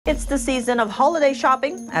It's the season of holiday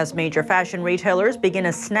shopping. As major fashion retailers begin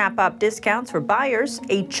to snap up discounts for buyers,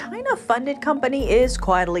 a China-funded company is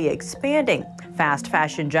quietly expanding. Fast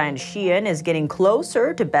fashion giant Shein is getting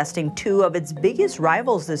closer to besting two of its biggest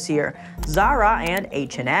rivals this year, Zara and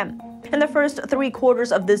H&M. In the first 3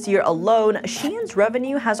 quarters of this year alone, Shein's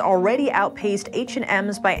revenue has already outpaced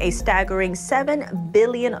H&M's by a staggering $7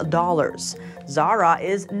 billion. Zara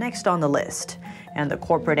is next on the list. And the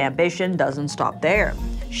corporate ambition doesn't stop there.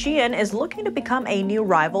 Shein is looking to become a new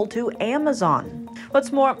rival to Amazon.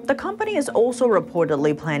 What's more, the company is also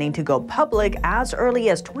reportedly planning to go public as early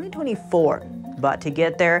as 2024. But to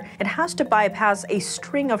get there, it has to bypass a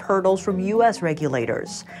string of hurdles from U.S.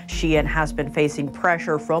 regulators. Shein has been facing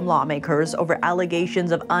pressure from lawmakers over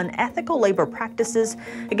allegations of unethical labor practices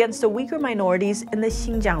against the Uyghur minorities in the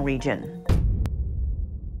Xinjiang region.